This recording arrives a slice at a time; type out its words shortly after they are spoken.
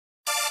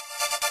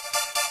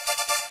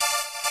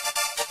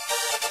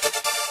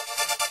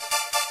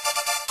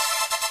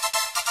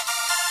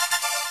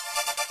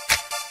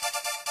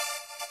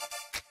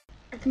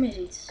Ik mis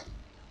iets.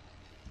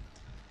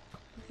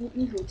 Dat voelt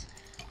niet goed.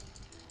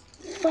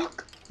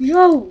 Fuck.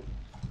 Yo.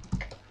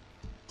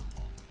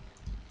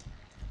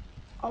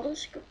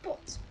 Alles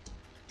kapot.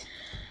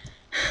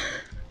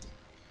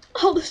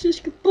 Alles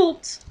is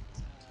kapot.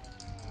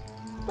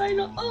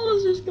 Bijna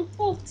alles is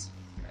kapot.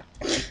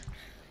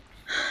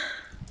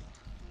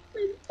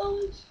 Bijna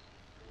alles.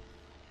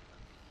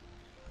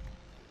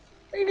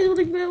 Het enige wat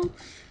ik wil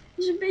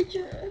is een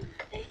beetje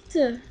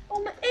eten.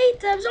 Al mijn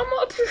eten hebben ze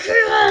allemaal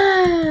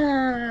opgegaan.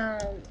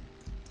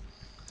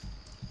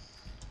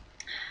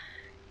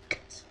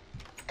 Kut.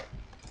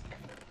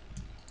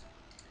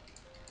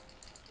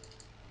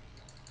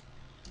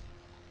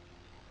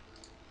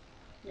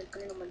 Dan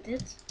kan ik nog maar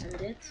dit en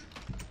dit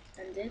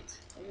en dit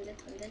en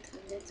dit en dit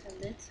en dit en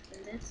dit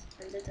en dit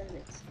en dit en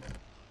dit.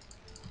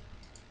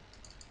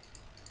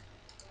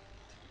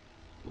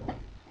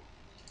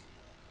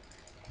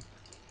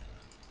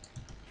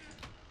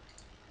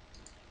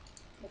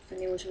 Een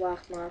nieuwe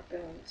zwaard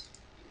maken, want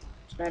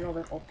het is bijna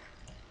alweer op.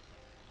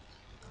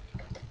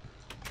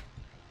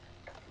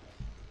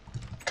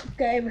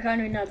 Oké, we gaan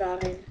nu naar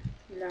daarheen.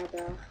 Naar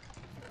daar.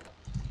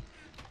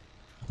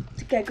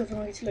 Te kijken of er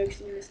nog iets leuks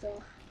te doen is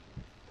daar.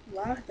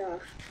 Waar?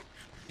 Daar.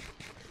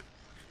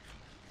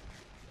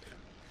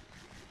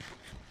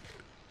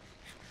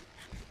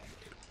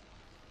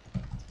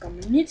 Kan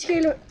me niet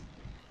schelen.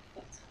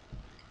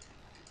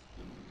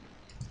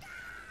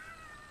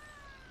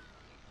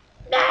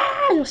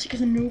 Dat was ik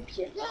een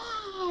noepje.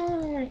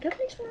 Ja, ik heb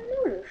niks meer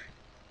nodig.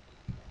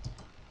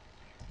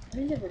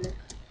 Dat wil ik.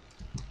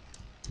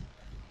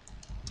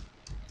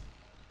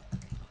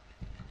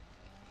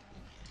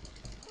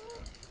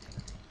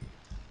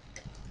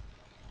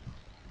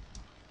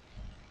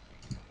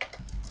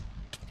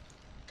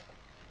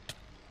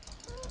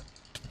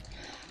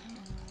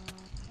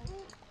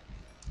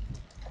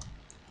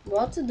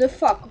 What the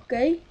fuck,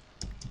 oké?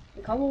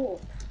 Ik hou wel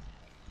op.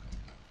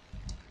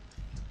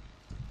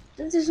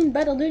 Dit is een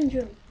better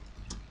dungeon.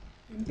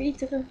 Een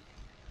betere.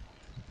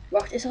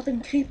 Wacht, is dat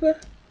een creeper?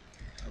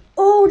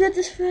 Oh, dit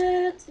is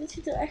vet. Dit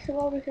ziet er echt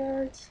geweldig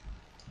uit.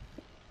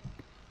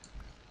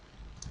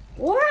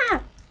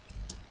 Wow!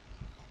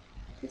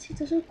 Dit ziet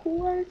er zo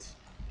cool uit.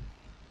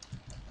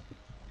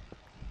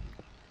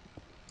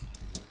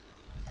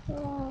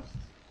 Oh.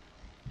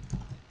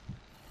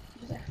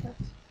 Dit is echt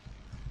vet.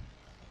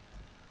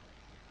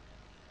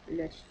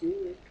 Let's do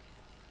it.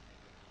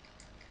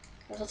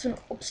 Als dat zo'n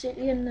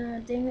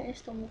obsidian dingen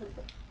is, dan moet het.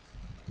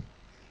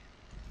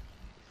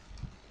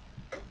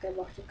 Oké,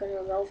 wacht, je kan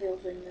er wel veel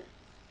vinden.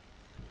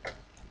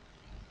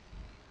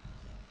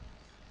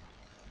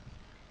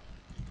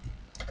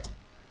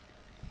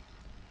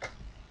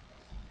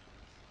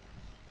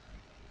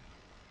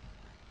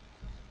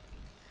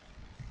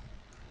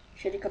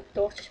 Shit, ik heb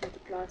toortjes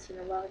moeten plaatsen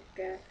en waar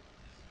ik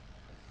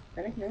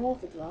ben ik nu al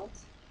verdwaald?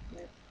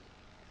 Nee.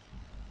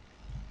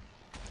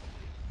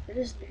 Dit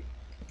is nu.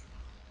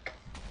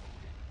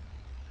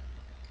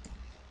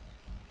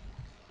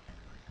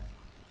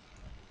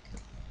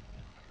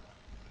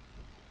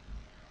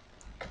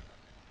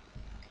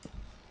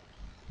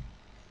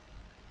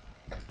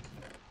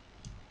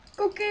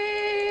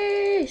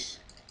 Cookies!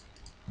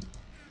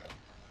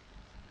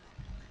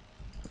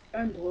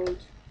 En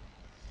brood.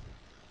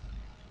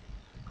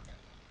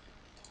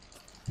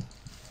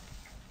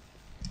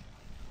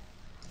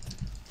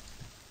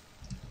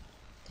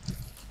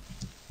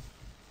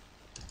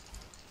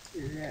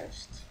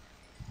 Juist.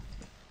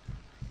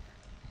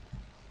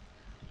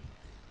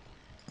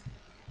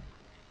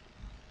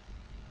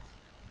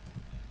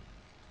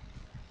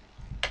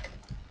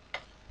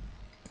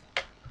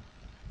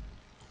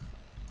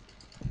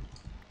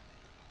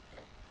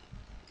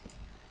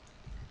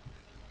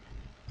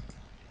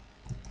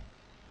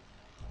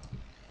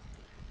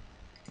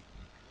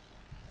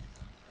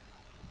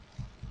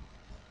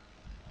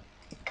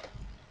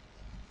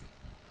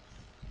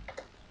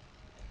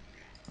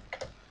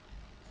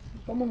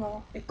 Kom er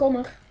maar, ik kom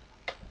er.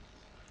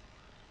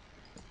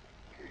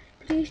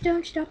 Please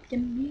don't stop the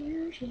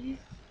music.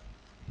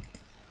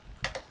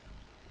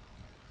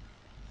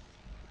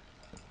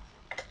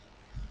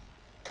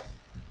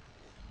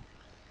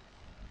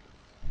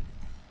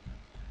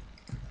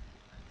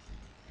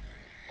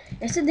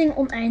 Is dit ding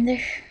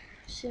oneindig?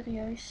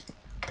 Serieus?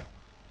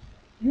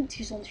 Niet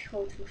gezond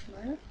groot volgens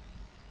mij.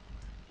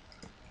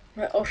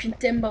 Maar als je een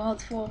timber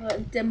had voor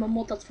een timber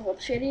mod had voor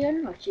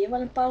obsidian, had je hier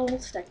wel een paar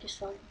honderd stekjes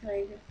van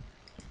gekregen.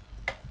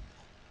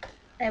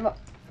 En wat?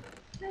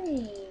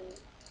 Hey.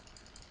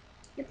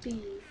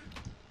 Jippie.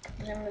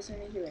 Daar zijn we dus nog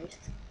niet geweest.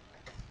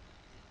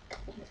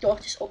 Als mijn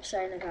toortjes op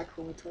zijn, dan ga ik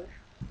gewoon weer terug.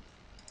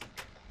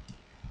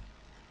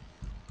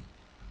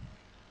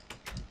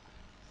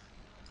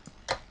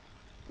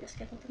 Eerst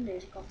kijken wat aan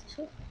deze kant is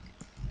hoor.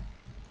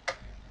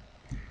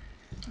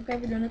 Oké,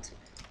 we doen het.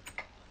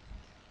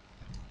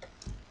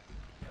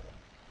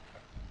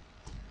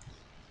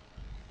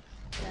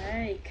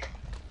 Kijk.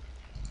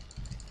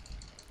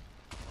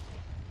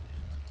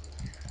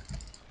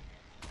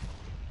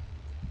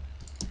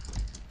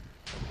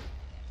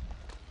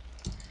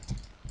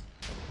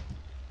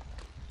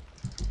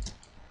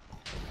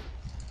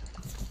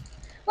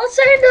 Wat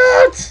zijn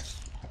dat?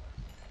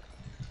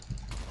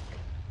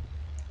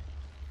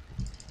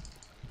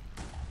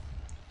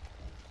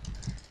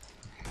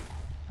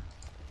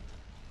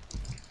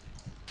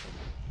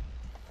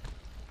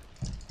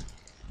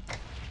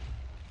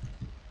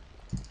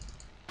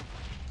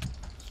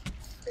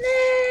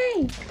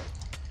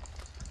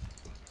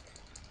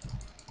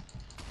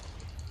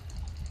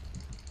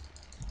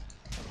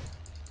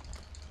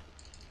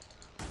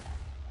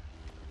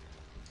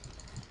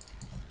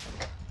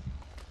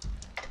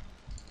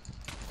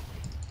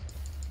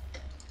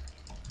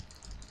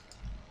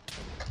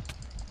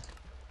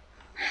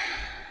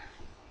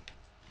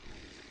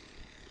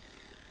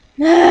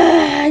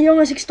 Nee!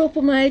 Jongens, ik stop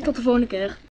ermee. Tot de volgende keer.